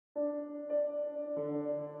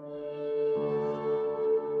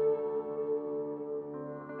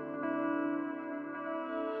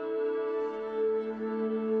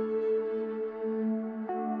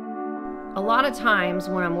lot of times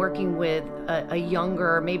when I'm working with a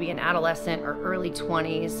younger, maybe an adolescent or early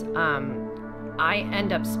 20s, I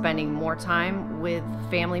end up spending more time with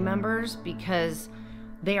family members because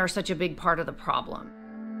they are such a big part of the problem.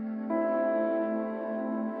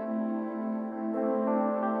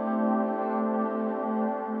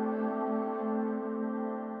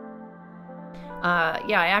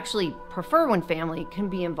 I actually prefer when family can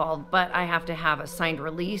be involved, but I have to have a signed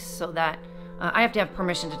release so that I have to have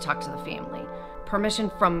permission to talk to the family,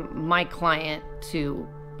 permission from my client to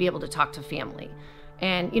be able to talk to family.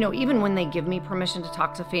 And, even when they give me permission to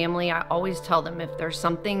talk to family, I always tell them if there's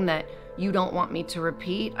something that you don't want me to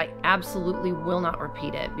repeat, I absolutely will not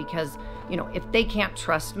repeat it because, if they can't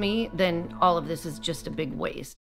trust me, then all of this is just a big waste.